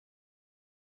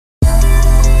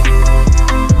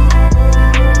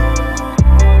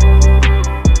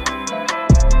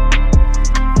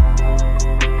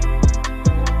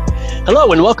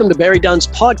Hello and welcome to Barry Dunn's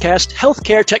podcast,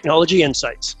 Healthcare Technology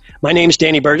Insights. My name is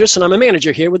Danny Burgess and I'm a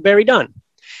manager here with Barry Dunn.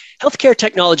 Healthcare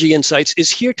Technology Insights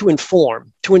is here to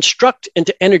inform, to instruct, and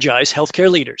to energize healthcare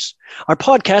leaders. Our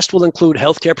podcast will include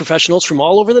healthcare professionals from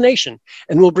all over the nation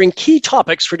and will bring key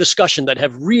topics for discussion that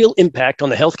have real impact on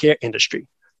the healthcare industry.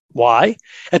 Why?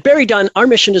 At Barry Dunn, our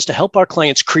mission is to help our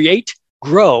clients create,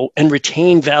 grow, and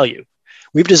retain value.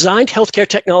 We've designed Healthcare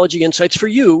Technology Insights for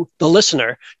you, the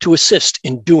listener, to assist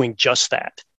in doing just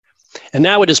that. And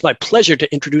now it is my pleasure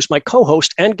to introduce my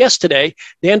co-host and guest today,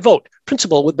 Dan Vogt,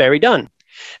 Principal with Barry Dunn.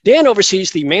 Dan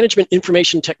oversees the Management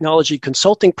Information Technology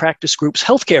Consulting Practice Group's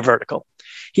healthcare vertical.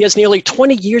 He has nearly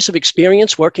 20 years of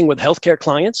experience working with healthcare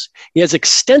clients. He has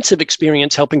extensive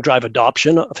experience helping drive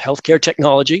adoption of healthcare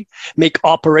technology, make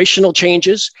operational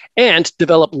changes, and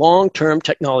develop long-term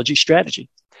technology strategy.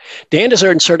 Dan has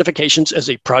earned certifications as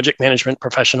a project management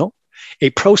professional, a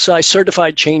ProSci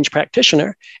certified change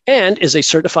practitioner, and is a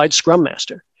certified Scrum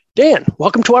Master. Dan,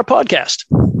 welcome to our podcast.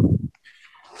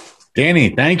 Danny,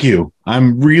 thank you.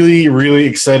 I'm really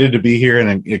excited to be here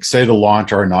and excited to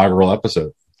launch our inaugural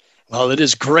episode. Well, it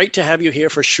is great to have you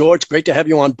here for sure. It's great to have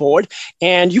you on board.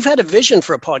 And you've had a vision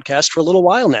for a podcast for a little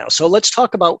while now. So let's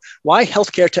talk about why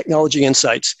Healthcare Technology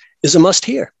Insights is a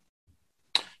must-hear.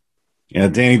 Yeah,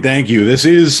 Danny, thank you. This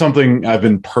is something I've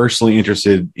been personally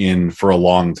interested in for a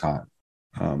long time.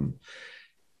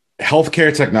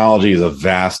 Healthcare technology is a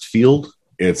vast field.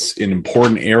 It's an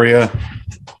important area.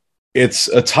 It's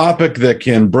a topic that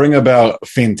can bring about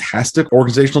fantastic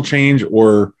organizational change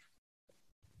or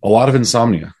a lot of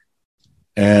insomnia.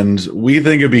 And we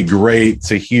think it'd be great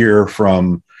to hear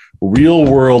from real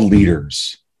world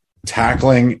leaders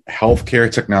tackling healthcare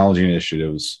technology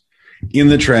initiatives in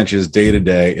the trenches, day to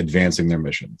day, advancing their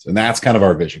missions. And that's kind of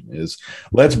our vision is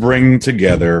let's bring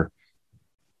together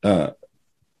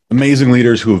amazing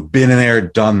leaders who have been in there,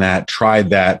 done that,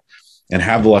 tried that, and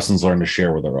have the lessons learned to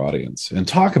share with our audience and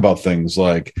talk about things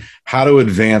like how to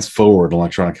advance forward an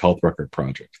electronic health record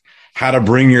project, how to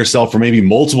bring yourself from maybe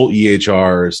multiple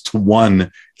EHRs to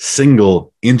one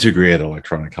single integrated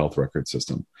electronic health record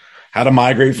system, how to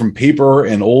migrate from paper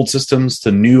and old systems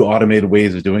to new automated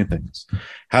ways of doing things,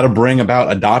 how to bring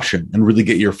about adoption and really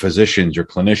get your physicians, your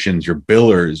clinicians, your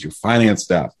billers, your finance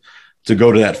staff to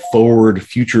go to that forward,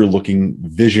 future-looking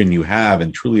vision you have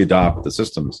and truly adopt the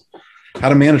systems, how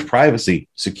to manage privacy,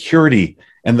 security,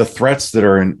 and the threats that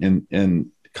are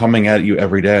in coming at you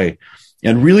every day,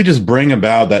 and really just bring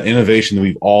about that innovation that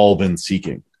we've all been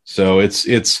seeking. So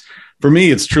it's for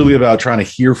me, it's truly about trying to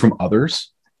hear from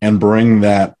others and bring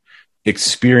that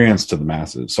experience to the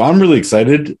masses. So I'm really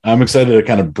excited. I'm excited to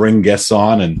kind of bring guests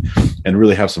on and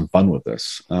really have some fun with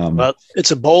this. Well, it's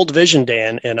a bold vision,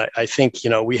 Dan. And I think,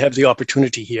 we have the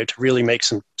opportunity here to really make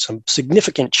some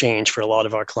significant change for a lot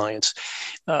of our clients.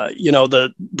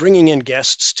 The bringing in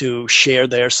guests to share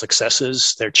their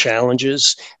successes, their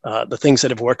challenges, the things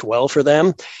that have worked well for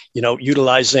them,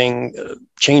 utilizing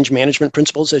change management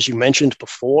principles, as you mentioned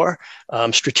before,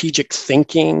 strategic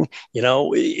thinking,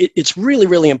 it's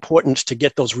really important to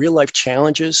get those real life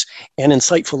challenges and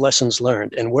insightful lessons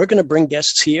learned. And we're going to bring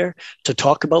guests here to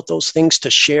talk about those things,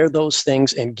 to share those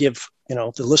things and give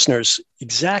the listeners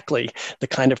exactly the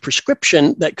kind of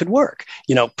prescription that could work.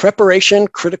 Preparation,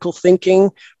 critical thinking,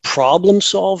 problem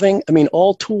solving.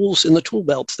 All tools in the tool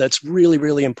belt. That's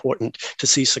really important to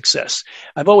see success.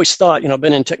 I've always thought, I've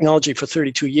been in technology for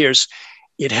 32 years.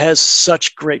 It has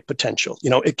such great potential.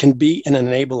 It can be an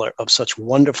enabler of such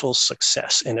wonderful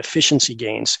success and efficiency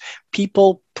gains.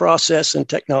 People, process, and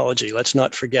technology. Let's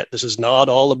not forget, this is not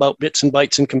all about bits and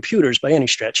bytes and computers by any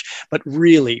stretch, but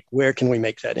really, where can we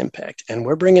make that impact? And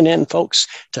we're bringing in folks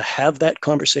to have that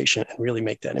conversation and really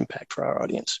make that impact for our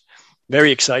audience.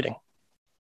 Very exciting.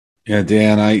 Yeah,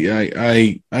 Dan,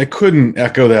 I couldn't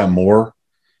echo that more.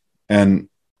 And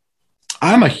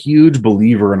I'm a huge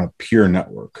believer in a peer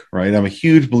network, right? I'm a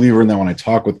huge believer in that when I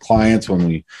talk with clients, when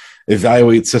we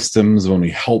evaluate systems, when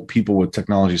we help people with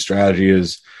technology strategy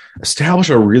is establish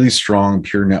a really strong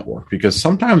peer network, because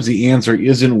sometimes the answer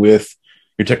isn't with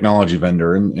your technology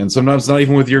vendor and sometimes not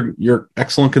even with your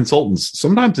excellent consultants.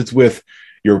 Sometimes it's with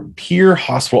your peer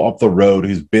hospital up the road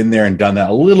who's been there and done that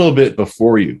a little bit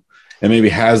before you and maybe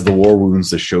has the war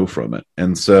wounds to show from it.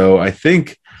 And so I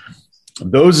think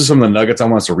those are some of the nuggets I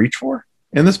want us to reach for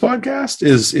in this podcast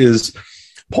is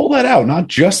pull that out, not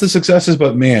just the successes,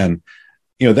 but man,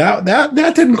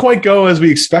 that didn't quite go as we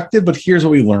expected, but here's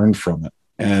what we learned from it,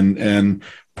 and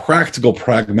practical,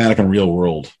 pragmatic, and real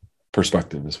world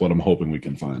perspective is what I'm hoping we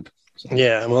can find. So.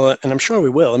 Yeah, well, and I'm sure we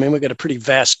will. I mean, we've got a pretty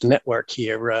vast network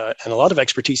here and a lot of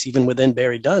expertise even within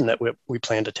Barry Dunn that we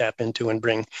plan to tap into and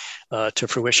bring to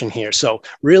fruition here. So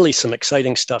really some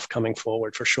exciting stuff coming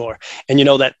forward for sure. And,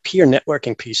 that peer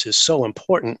networking piece is so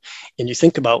important. And you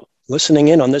think about listening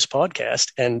in on this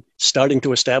podcast and starting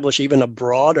to establish even a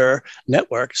broader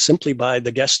network simply by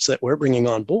the guests that we're bringing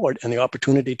on board and the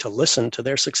opportunity to listen to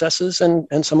their successes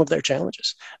and some of their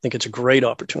challenges. I think it's a great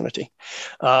opportunity.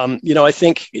 I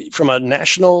think from a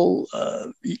national,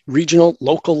 regional,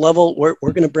 local level, we're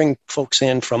going to bring folks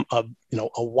in from a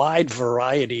wide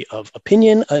variety of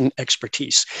opinion and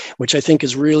expertise, which I think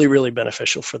is really, really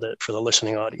beneficial for the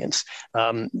listening audience.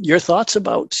 Your thoughts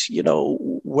about,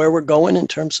 where we're going in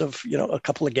terms of, a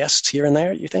couple of guests here and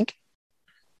there, you think?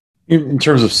 In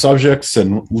terms of subjects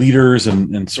and leaders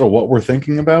and sort of what we're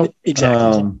thinking about?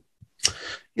 Exactly.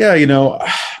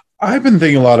 I've been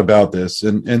thinking a lot about this,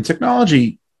 and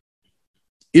technology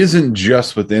isn't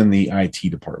just within the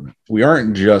IT department. We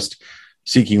aren't just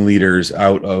seeking leaders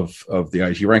out of the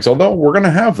IT ranks, although we're going to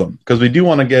have them because we do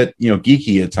want to get,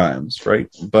 geeky at times,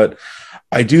 right? But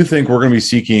I do think we're going to be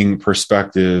seeking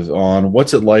perspective on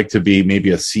what's it like to be maybe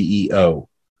a CEO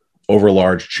over a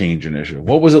large change initiative.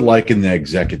 What was it like in the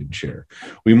executive chair?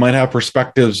 We might have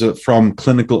perspectives from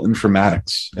clinical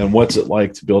informatics and what's it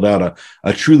like to build out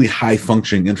a truly high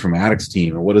functioning informatics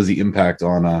team, and what is the impact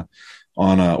on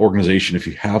an organization if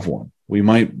you have one. We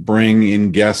might bring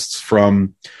in guests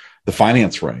from the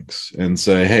finance ranks and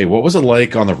say, hey, what was it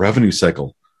like on the revenue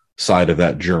cycle side of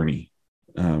that journey?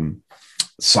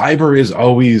 Cyber is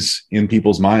always in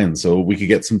people's minds, so we could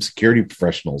get some security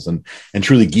professionals and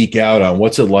truly geek out on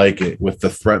what's it like with the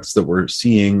threats that we're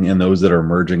seeing and those that are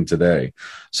emerging today.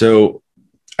 So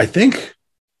I think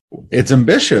it's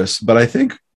ambitious, but I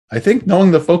think knowing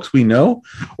the folks we know,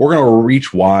 we're going to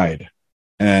reach wide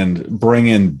and bring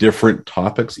in different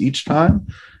topics each time.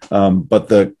 But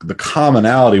the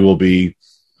commonality will be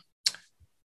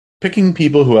picking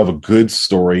people who have a good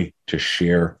story to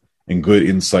share and good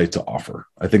insight to offer.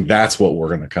 I think that's what we're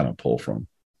going to kind of pull from.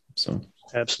 So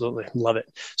absolutely love it.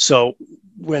 So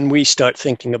when we start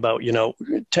thinking about,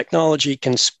 technology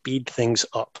can speed things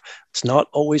up. It's not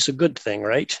always a good thing,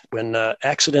 right? When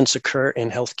accidents occur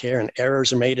in healthcare and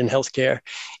errors are made in healthcare,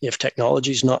 if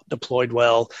technology is not deployed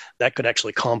well, that could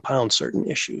actually compound certain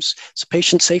issues. So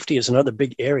patient safety is another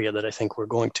big area that I think we're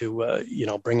going to,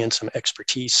 bring in some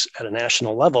expertise at a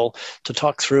national level to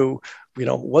talk through,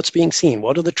 what's being seen,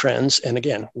 what are the trends, and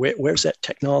again, where's that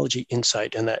technology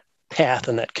insight and that path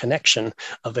and that connection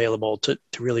available to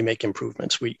really make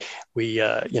improvements. We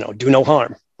do no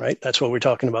harm, right? That's what we're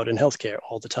talking about in healthcare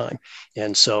all the time.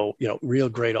 And so, real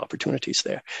great opportunities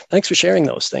there. Thanks for sharing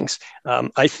those things.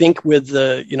 I think with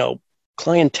the,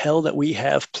 clientele that we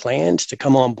have planned to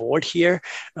come on board here,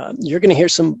 you're going to hear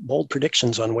some bold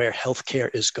predictions on where healthcare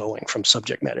is going from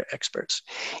subject matter experts.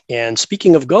 And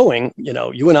speaking of going,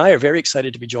 you and I are very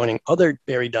excited to be joining other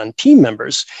Barry Dunn team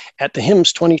members at the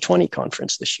HIMSS 2020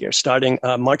 conference this year, starting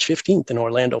March 15th in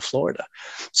Orlando, Florida.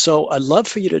 So I'd love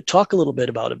for you to talk a little bit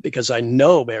about it, because I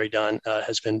know Barry Dunn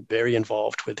has been very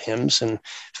involved with HIMSS, and in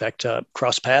fact,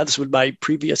 cross paths with my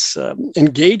previous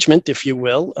engagement, if you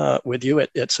will, with you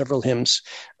at several HIMSS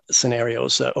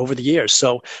scenarios over the years.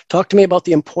 So talk to me about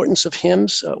the importance of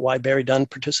HIMSS, why Barry Dunn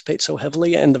participates so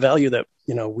heavily, and the value that,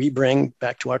 we bring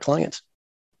back to our clients.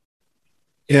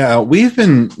 Yeah, we've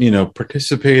been,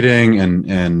 participating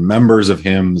and members of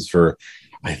HIMSS for,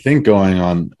 I think, going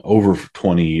on over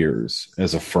 20 years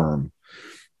as a firm,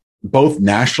 both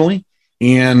nationally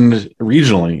and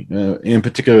regionally, in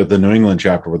particular the New England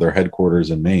chapter with their headquarters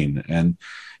in Maine. And,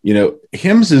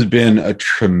 HIMSS has been a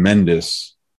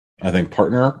tremendous, I think,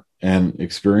 partner and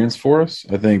experience for us.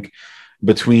 I think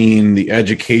between the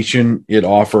education it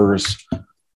offers,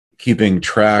 keeping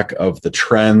track of the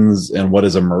trends and what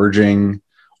is emerging,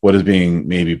 what is being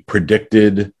maybe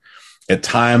predicted, at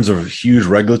times of huge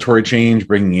regulatory change,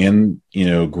 bringing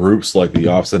in, groups like the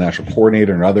Office of the National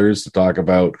Coordinator and others to talk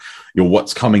about,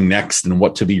 what's coming next and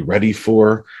what to be ready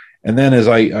for. And then, as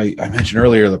I mentioned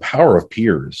earlier, the power of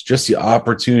peers, just the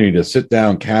opportunity to sit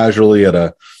down casually at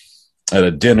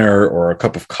a dinner or a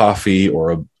cup of coffee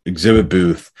or a exhibit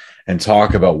booth and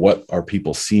talk about what are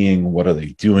people seeing, what are they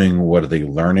doing, what are they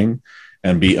learning,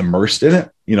 and be immersed in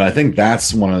it. I think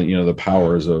that's one of the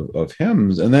powers of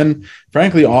HIMSS. And then,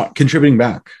 frankly, contributing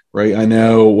back, right? I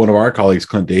know one of our colleagues,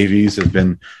 Clint Davies, has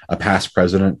been a past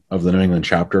president of the New England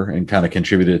chapter and kind of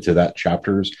contributed to that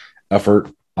chapter's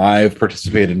effort. I've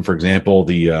participated in, for example,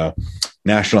 the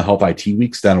National Health IT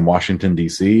Weeks down in Washington,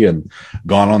 D.C., and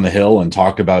gone on the Hill and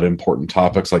talked about important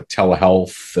topics like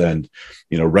telehealth and,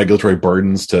 regulatory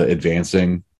burdens to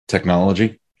advancing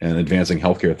technology and advancing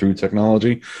healthcare through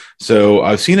technology. So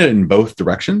I've seen it in both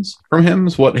directions from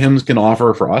HIMSS, what HIMSS can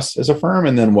offer for us as a firm,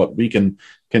 and then what we can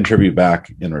contribute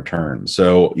back in return.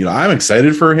 So, I'm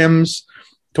excited for HIMSS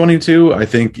 22. I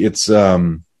think it's,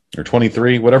 or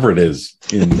 23, whatever it is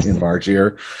in March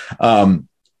here.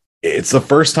 It's the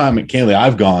first time at Canley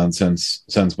I've gone since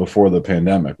before the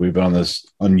pandemic. We've been on this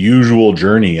unusual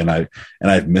journey and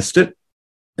I've missed it.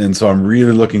 And so I'm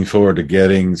really looking forward to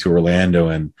getting to Orlando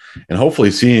and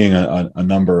hopefully seeing a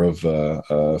number of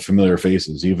familiar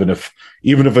faces. Even if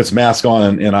it's mask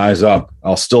on and eyes up,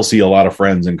 I'll still see a lot of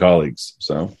friends and colleagues.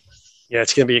 So. Yeah,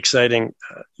 it's going to be exciting.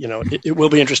 It will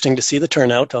be interesting to see the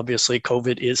turnout. Obviously,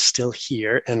 COVID is still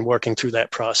here and working through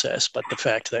that process. But the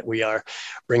fact that we are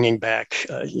bringing back,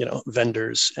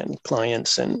 vendors and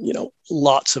clients and,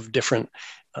 lots of different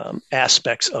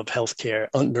aspects of healthcare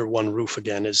under one roof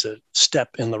again is a step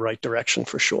in the right direction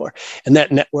for sure. And that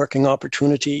networking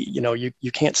opportunity,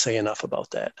 you can't say enough about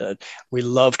that. We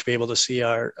love to be able to see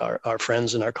our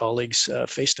friends and our colleagues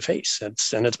face to face.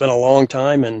 And it's been a long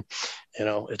time, and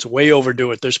it's way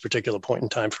overdue at this particular point in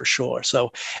time for sure.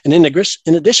 So, and in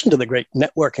addition to the great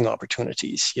networking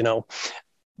opportunities,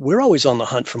 we're always on the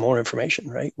hunt for more information,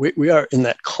 right? We are in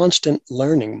that constant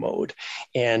learning mode,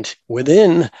 and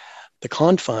within the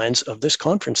confines of this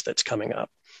conference that's coming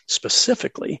up,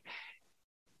 specifically,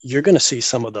 you're going to see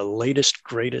some of the latest,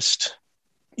 greatest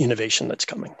innovation that's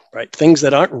coming, right? Things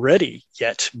that aren't ready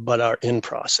yet, but are in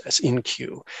process, in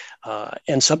queue,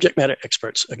 and subject matter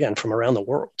experts, again, from around the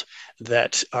world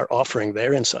that are offering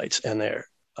their insights and their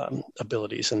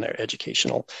abilities and their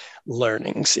educational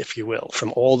learnings, if you will,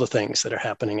 from all the things that are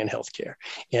happening in healthcare.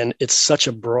 And it's such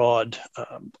a broad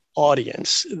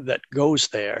audience that goes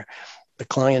there. The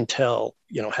clientele,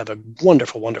 have a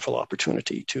wonderful, wonderful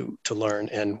opportunity to learn.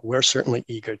 And we're certainly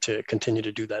eager to continue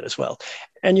to do that as well.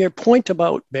 And your point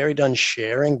about Barry Dunn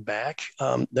sharing back,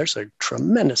 there's a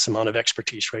tremendous amount of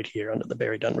expertise right here under the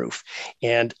Barry Dunn roof.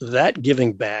 And that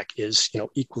giving back is,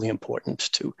 equally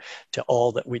important to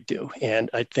all that we do. And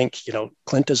I think,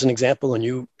 Clint as an example, and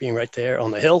you being right there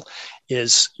on the Hill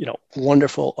is,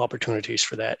 wonderful opportunities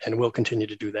for that. And we'll continue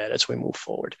to do that as we move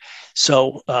forward.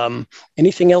 So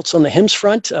anything else on the HIMSS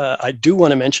front? I do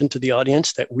want to mention to the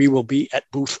audience that we will be at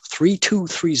booth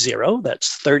 3230,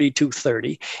 that's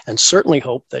 3230, and certainly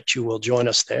hope that you will join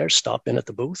us there, stop in at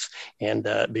the booth, and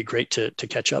it'd be great to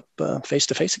catch up face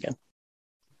to face again.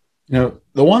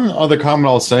 The one other comment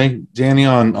I'll say, Danny,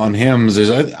 on HIMSS is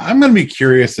I'm going to be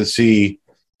curious to see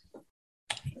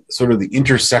sort of the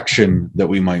intersection that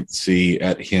we might see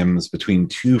at HIMSS between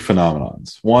two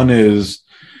phenomenons. One is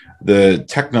the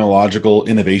technological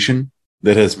innovation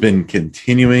that has been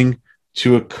continuing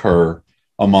to occur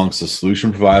amongst the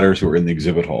solution providers who are in the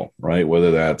exhibit hall, right?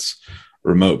 Whether that's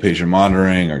remote patient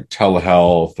monitoring or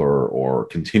telehealth or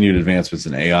continued advancements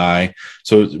in AI.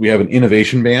 So we have an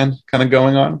innovation band kind of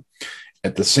going on.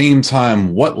 At the same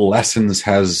time, what lessons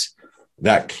has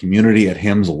that community at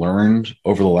HIMSS learned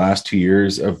over the last 2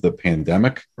 years of the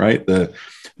pandemic, right? The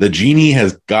genie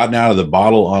has gotten out of the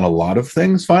bottle on a lot of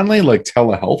things finally, like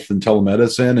telehealth and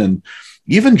telemedicine, and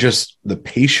even just the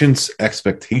patient's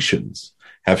expectations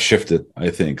have shifted, I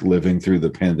think, living through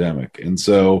the pandemic. And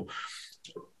so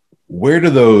where do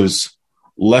those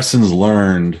lessons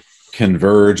learned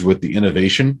converge with the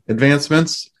innovation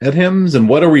advancements at HIMSS? And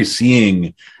what are we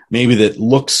seeing maybe that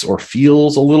looks or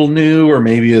feels a little new, or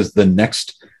maybe is the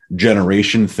next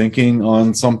generation thinking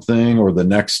on something, or the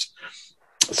next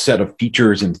set of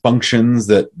features and functions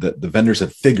that the vendors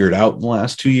have figured out in the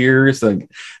last 2 years? Like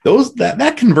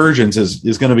that convergence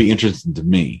is going to be interesting to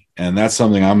me. And that's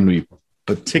something I'm going to be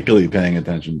particularly paying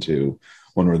attention to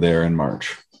when we're there in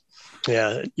March.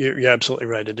 Yeah, you're absolutely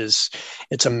right.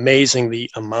 It's amazing the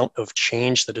amount of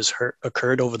change that has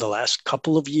occurred over the last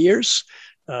couple of years.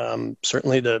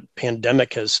 Certainly the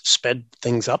pandemic has sped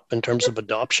things up in terms of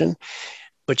adoption,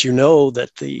 but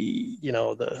that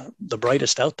the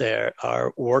brightest out there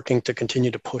are working to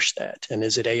continue to push that. And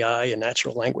is it AI and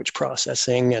natural language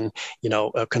processing and,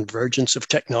 a convergence of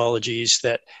technologies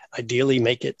that ideally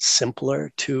make it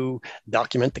simpler to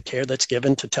document the care that's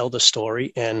given, to tell the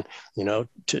story, and,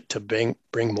 to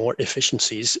bring more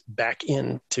efficiencies back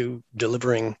into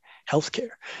delivering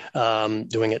healthcare,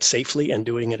 doing it safely and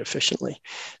doing it efficiently.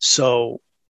 So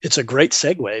it's a great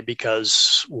segue,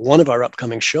 because one of our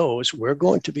upcoming shows, we're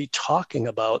going to be talking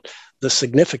about the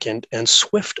significant and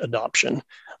swift adoption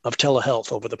of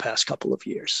telehealth over the past couple of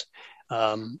years.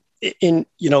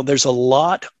 there's a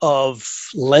lot of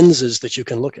lenses that you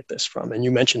can look at this from, and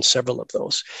you mentioned several of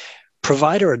those.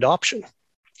 Provider adoption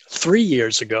 3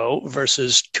 years ago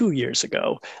versus 2 years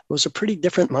ago was a pretty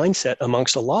different mindset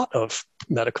amongst a lot of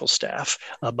medical staff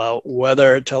about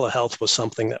whether telehealth was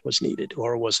something that was needed,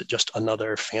 or was it just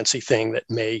another fancy thing that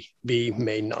may be,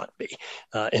 may not be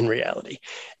in reality.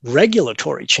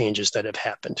 Regulatory changes that have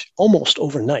happened almost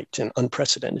overnight and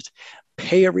unprecedented.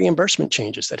 Payer reimbursement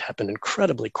changes that happened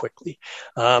incredibly quickly.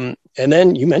 And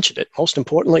then you mentioned it, most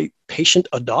importantly, patient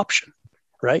adoption,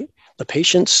 right? The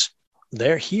patients,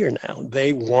 they're here now.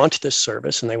 They want this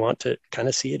service and they want to kind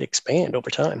of see it expand over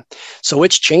time. So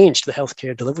it's changed the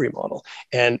healthcare delivery model.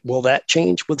 And will that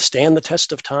change withstand the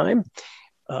test of time?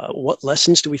 What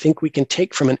lessons do we think we can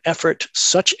take from an effort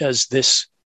such as this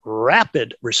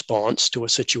rapid response to a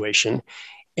situation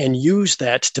and use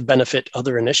that to benefit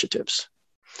other initiatives?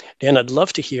 Dan, I'd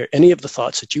love to hear any of the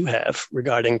thoughts that you have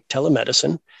regarding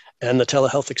telemedicine and the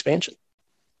telehealth expansion.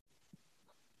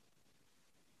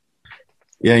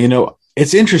 Yeah,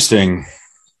 it's interesting.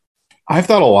 I've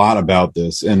thought a lot about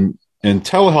this, and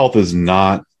telehealth is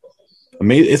not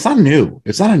amazing. It's not new.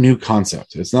 It's not a new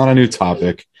concept. It's not a new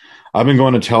topic. I've been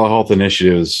going to telehealth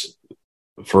initiatives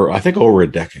for, I think, over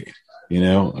a decade.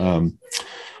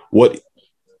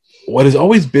 What has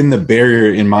always been the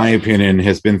barrier, in my opinion,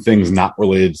 has been things not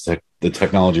related to the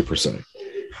technology per se.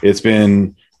 It's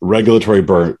been regulatory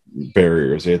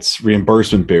barriers, it's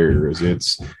reimbursement barriers,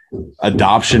 it's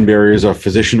adoption barriers of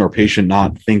physician or patient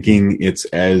not thinking it's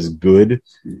as good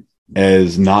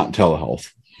as not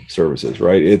telehealth services,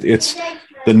 right? It's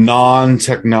the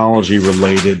non-technology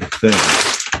related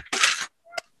things,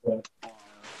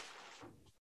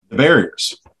 the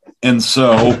barriers. And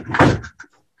so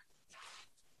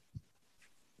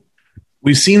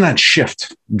we've seen that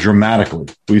shift dramatically.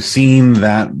 We've seen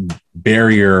that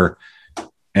barrier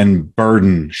and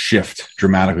burden shift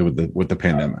dramatically with the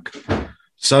pandemic.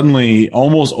 Suddenly,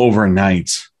 almost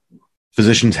overnight,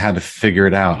 physicians had to figure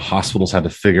it out. Hospitals had to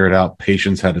figure it out.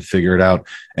 Patients had to figure it out.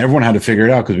 Everyone had to figure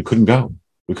it out because we couldn't go.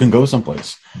 We couldn't go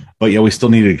someplace. But yeah, we still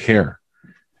needed care.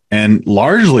 And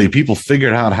largely, people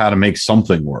figured out how to make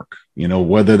something work.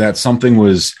 Whether that something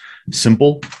was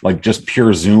simple, like just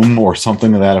pure Zoom or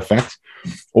something to that effect,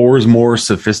 or is more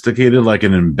sophisticated, like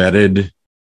an embedded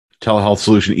telehealth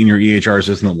solution in your EHR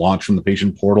system that launched from the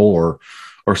patient portal, or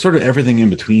sort of everything in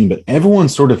between. But everyone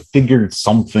sort of figured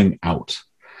something out,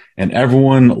 and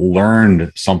everyone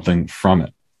learned something from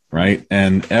it, right?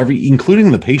 And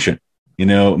including the patient,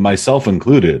 myself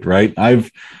included, right?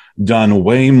 I've done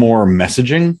way more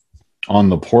messaging on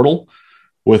the portal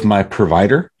with my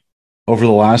provider over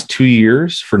the last 2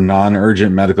 years for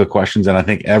non-urgent medical questions than I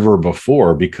think ever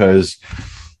before, because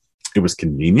it was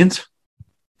convenient.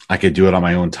 I could do it on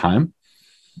my own time,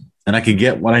 and I could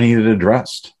get what I needed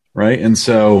addressed, right? And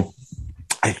so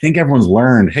I think everyone's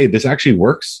learned, hey, this actually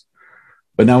works,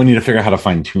 but now we need to figure out how to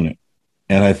fine tune it.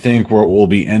 And I think what we'll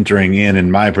be entering in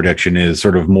my prediction, is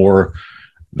sort of more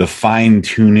the fine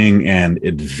tuning and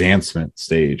advancement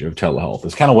stage of telehealth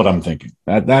is kind of what I'm thinking.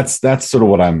 That's sort of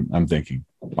what I'm thinking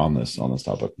on this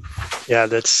topic. Yeah,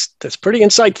 that's pretty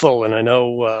insightful. And I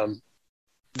know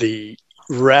the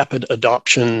rapid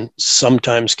adoption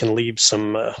sometimes can leave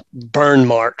some burn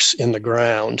marks in the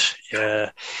ground.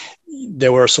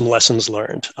 There were some lessons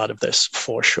learned out of this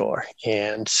for sure.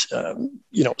 And,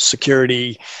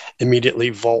 security immediately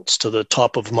vaults to the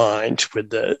top of mind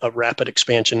with a rapid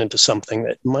expansion into something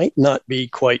that might not be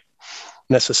quite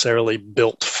necessarily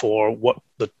built for what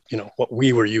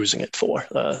we were using it for,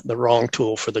 the wrong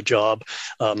tool for the job.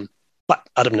 But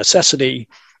out of necessity,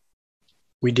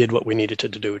 we did what we needed to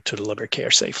do to deliver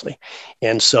care safely.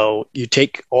 And so you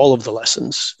take all of the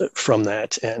lessons from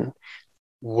that and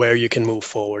where you can move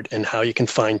forward and how you can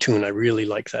fine tune. I really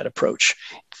like that approach,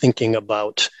 thinking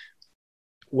about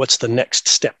what's the next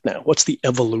step now? What's the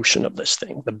evolution of this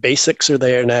thing? The basics are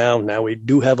there now. Now we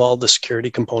do have all the security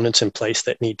components in place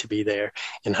that need to be there.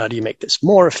 And how do you make this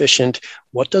more efficient?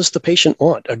 What does the patient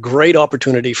want? A great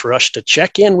opportunity for us to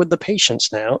check in with the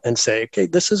patients now and say, okay,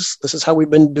 this is how we've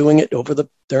been doing it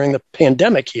during the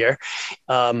pandemic here.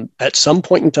 At some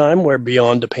point in time, we're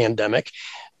beyond the pandemic.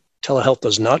 Telehealth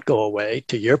does not go away.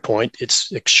 To your point,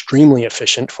 it's extremely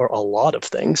efficient for a lot of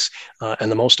things,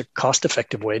 and the most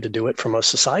cost-effective way to do it from a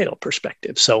societal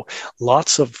perspective. So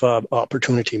lots of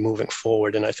opportunity moving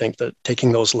forward, and I think that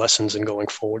taking those lessons and going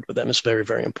forward with them is very,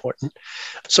 very important.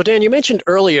 So Dan, you mentioned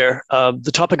earlier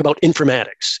the topic about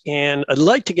informatics, and I'd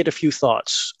like to get a few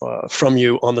thoughts from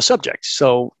you on the subject.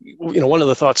 So, one of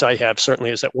the thoughts I have certainly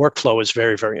is that workflow is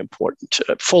very, very important.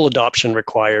 Full adoption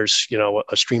requires,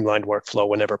 a streamlined workflow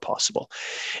whenever possible.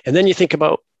 And then you think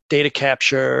about data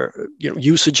capture,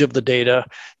 usage of the data,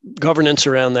 governance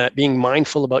around that, being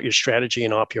mindful about your strategy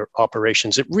and your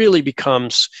operations. It really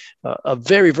becomes a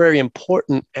very, very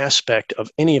important aspect of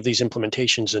any of these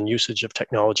implementations and usage of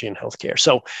technology in healthcare.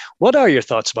 So what are your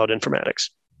thoughts about informatics?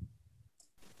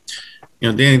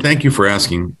 Danny, thank you for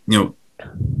asking.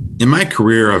 In my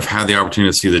career, I've had the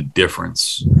opportunity to see the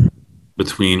difference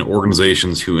between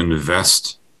organizations who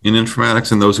invest in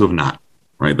informatics and those who have not,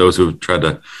 right? Those who have tried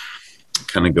to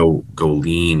kind of go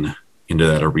lean into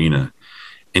that arena.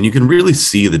 And you can really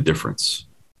see the difference.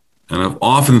 And I've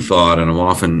often thought, and I've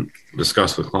often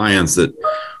discussed with clients, that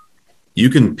you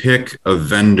can pick a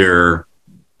vendor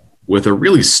with a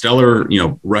really stellar,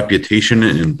 reputation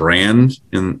and brand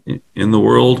in the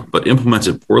world, but implements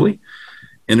it poorly,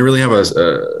 and really have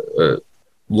a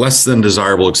less than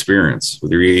desirable experience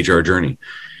with your EHR journey.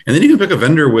 And then you can pick a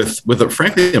vendor with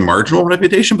frankly a marginal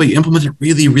reputation, but you implement it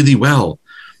really, really well,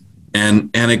 and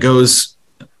it goes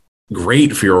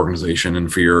great for your organization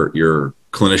and for your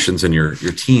clinicians and your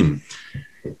team.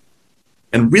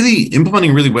 And really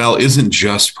implementing really well isn't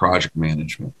just project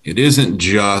management. It isn't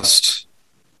just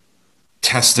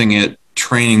testing it,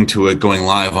 training to it, going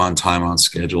live on time, on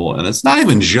schedule. And it's not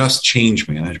even just change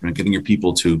management, getting your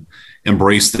people to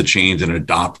embrace the change and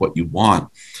adopt what you want.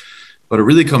 But it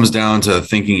really comes down to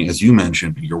thinking, as you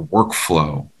mentioned, your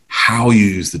workflow, how you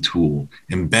use the tool,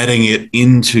 embedding it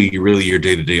into your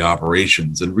day-to-day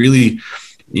operations, and really,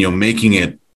 making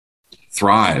it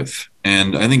thrive.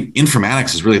 And I think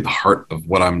informatics is really at the heart of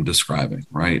what I'm describing,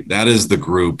 right? That is the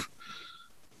group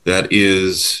that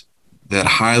is that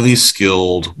highly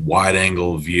skilled wide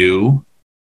angle view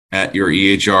at your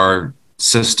EHR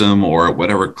system or at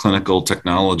whatever clinical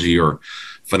technology or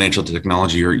financial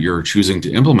technology you're choosing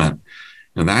to implement.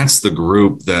 And that's the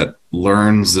group that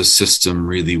learns the system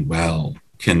really well,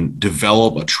 can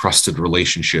develop a trusted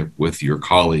relationship with your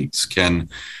colleagues, can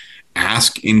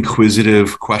ask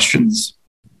inquisitive questions,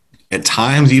 at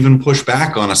times even push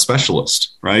back on a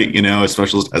specialist, right? A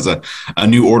specialist has a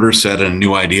new order set and a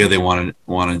new idea they want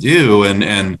to do.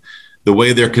 And the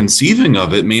way they're conceiving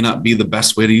of it may not be the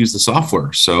best way to use the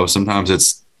software. So sometimes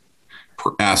it's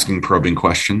asking probing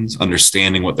questions,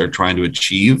 understanding what they're trying to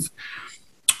achieve,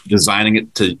 designing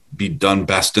it to be done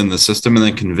best in the system, and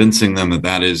then convincing them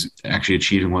that is actually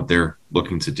achieving what they're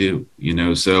looking to do.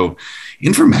 So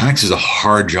informatics is a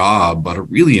hard job, but a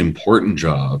really important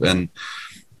job. And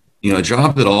a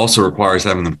job that also requires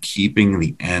having them keeping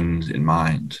the end in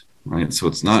mind, right? So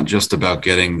it's not just about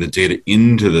getting the data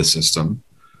into the system,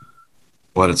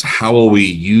 but it's how will we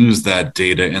use that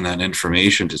data and that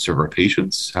information to serve our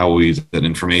patients? How will we use that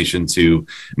information to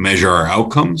measure our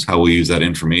outcomes? How will we use that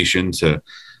information to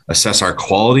assess our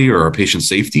quality or our patient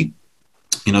safety?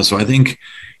 So I think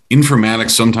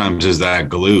informatics sometimes is that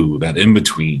glue, that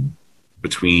in-between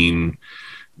between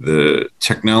the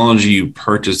technology you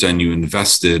purchased and you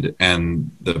invested and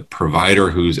the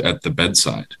provider who's at the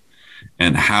bedside.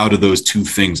 And how do those two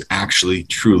things actually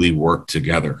truly work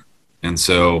together? And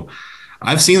so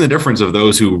I've seen the difference of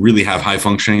those who really have high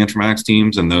functioning informatics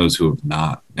teams and those who have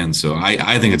not. And so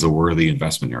I think it's a worthy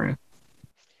investment area.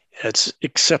 It's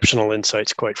exceptional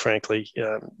insights, quite frankly.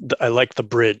 I like the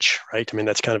bridge, right? I mean,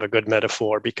 that's kind of a good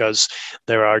metaphor because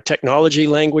there are technology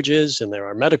languages and there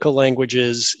are medical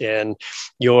languages, and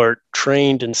your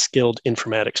trained and skilled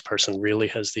informatics person really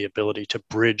has the ability to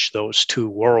bridge those two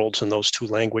worlds and those two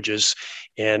languages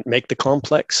and make the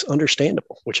complex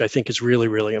understandable, which I think is really,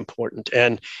 really important.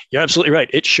 And you're absolutely right.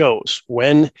 It shows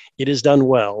when it is done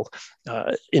well,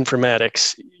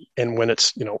 informatics, and when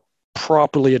it's,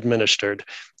 properly administered,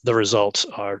 the results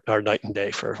are night and day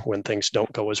for when things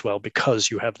don't go as well because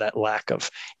you have that lack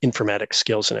of informatics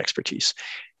skills and expertise.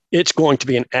 It's going to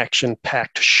be an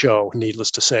action-packed show, needless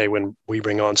to say, when we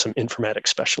bring on some informatics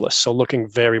specialists. So looking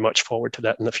very much forward to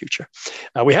that in the future.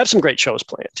 We have some great shows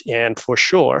planned, and for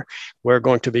sure, we're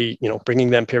going to be, bringing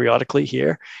them periodically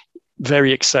here.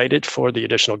 Very excited for the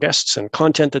additional guests and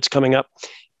content that's coming up.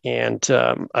 And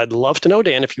I'd love to know,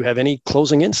 Dan, if you have any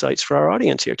closing insights for our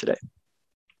audience here today.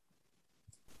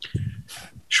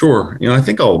 Sure. I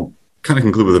think I'll kind of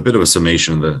conclude with a bit of a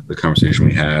summation of the conversation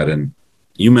we had. And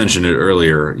you mentioned it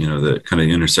earlier, the kind of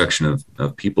intersection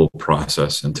of people,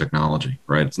 process, and technology,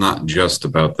 right? It's not just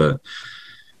about the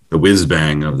whiz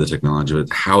bang of the technology,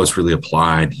 but how it's really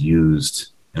applied,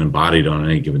 used, and embodied on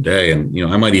any given day. And,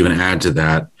 I might even add to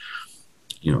that,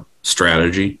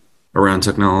 strategy around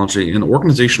technology and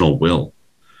organizational will.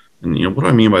 And what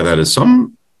I mean by that is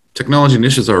some technology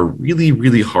initiatives are really,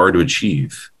 really hard to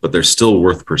achieve, but they're still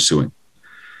worth pursuing.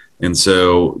 And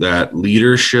so that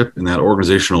leadership and that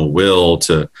organizational will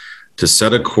to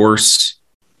set a course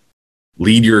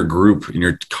lead your group and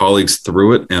your colleagues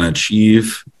through it and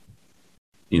achieve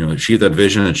that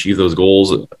vision, achieve those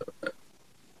goals,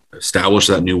 establish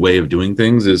that new way of doing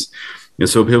things is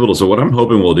so pivotal. So what I'm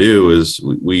hoping we'll do is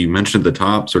we mentioned at the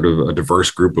top, sort of a diverse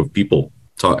group of people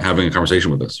having a conversation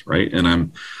with us, right? And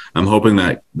I'm hoping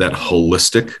that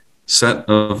holistic set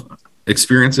of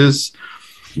experiences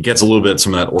gets a little bit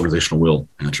some of that organizational will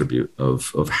attribute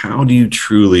of how do you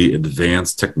truly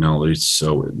advance technology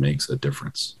so it makes a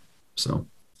difference. So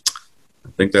I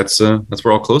think that's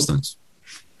where I'll close things.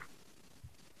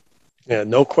 Yeah,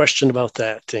 no question about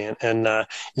that, Dan. And I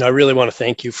really want to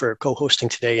thank you for co-hosting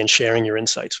today and sharing your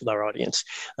insights with our audience.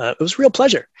 It was a real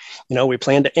pleasure. We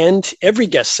plan to end every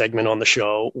guest segment on the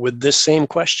show with this same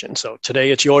question. So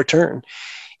today it's your turn.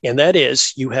 And that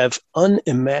is, you have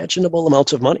unimaginable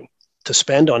amounts of money to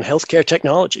spend on healthcare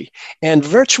technology and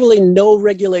virtually no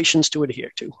regulations to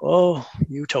adhere to. Oh,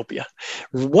 utopia.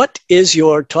 What is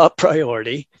your top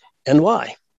priority and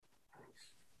why?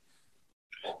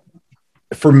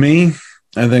 For me,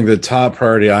 I think the top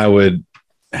priority I would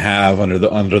have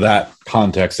under that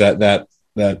context, that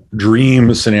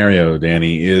dream scenario,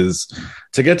 Danny, is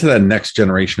to get to that next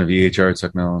generation of EHR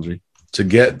technology, to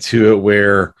get to it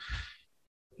where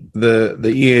the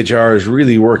EHR is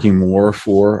really working more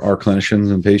for our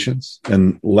clinicians and patients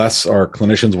and less our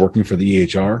clinicians working for the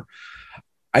EHR.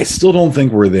 I still don't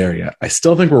think we're there yet. I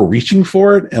still think we're reaching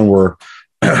for it, and we're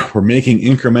making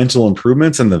incremental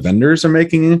improvements, and the vendors are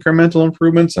making incremental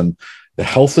improvements, and the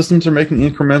health systems are making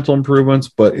incremental improvements,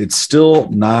 but it's still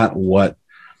not what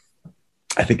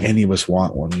I think any of us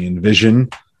want when we envision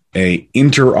a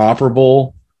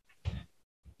interoperable,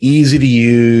 easy to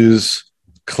use,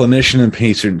 clinician and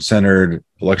patient centered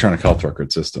electronic health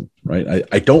record system, right?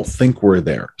 I don't think we're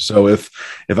there. So if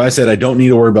I said I don't need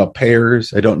to worry about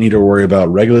payers, I don't need to worry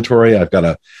about regulatory, I've got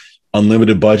a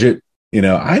unlimited budget,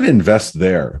 I'd invest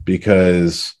there,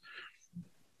 because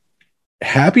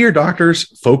happier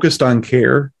doctors focused on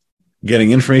care,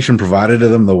 getting information provided to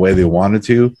them the way they wanted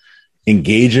to,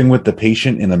 engaging with the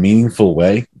patient in a meaningful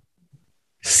way,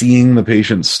 seeing the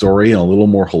patient's story in a little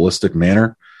more holistic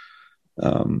manner.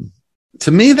 To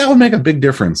me, that would make a big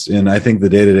difference in, I think, the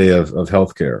day-to-day of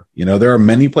healthcare. There are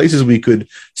many places we could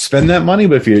spend that money,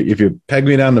 but if you peg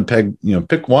me down to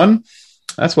pick one,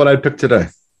 that's what I'd pick today.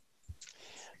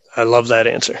 I love that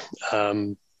answer.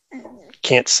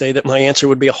 Can't say that my answer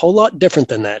would be a whole lot different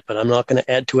than that, but I'm not going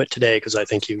to add to it today because I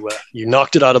think you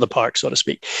knocked it out of the park, so to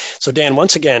speak. So, Dan,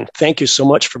 once again, thank you so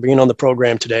much for being on the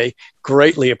program today.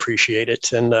 Greatly appreciate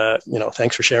it. And,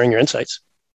 thanks for sharing your insights.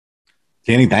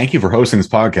 Danny, thank you for hosting this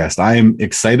podcast. I am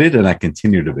excited, and I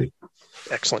continue to be.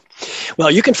 Excellent.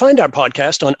 Well, you can find our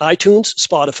podcast on iTunes,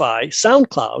 Spotify,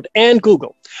 SoundCloud, and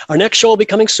Google. Our next show will be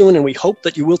coming soon, and we hope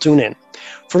that you will tune in.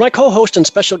 For my co-host and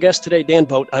special guest today, Dan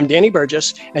Vogt, I'm Danny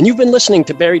Burgess, and you've been listening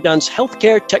to Barry Dunn's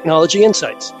Healthcare Technology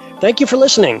Insights. Thank you for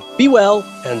listening. Be well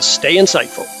and stay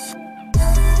insightful.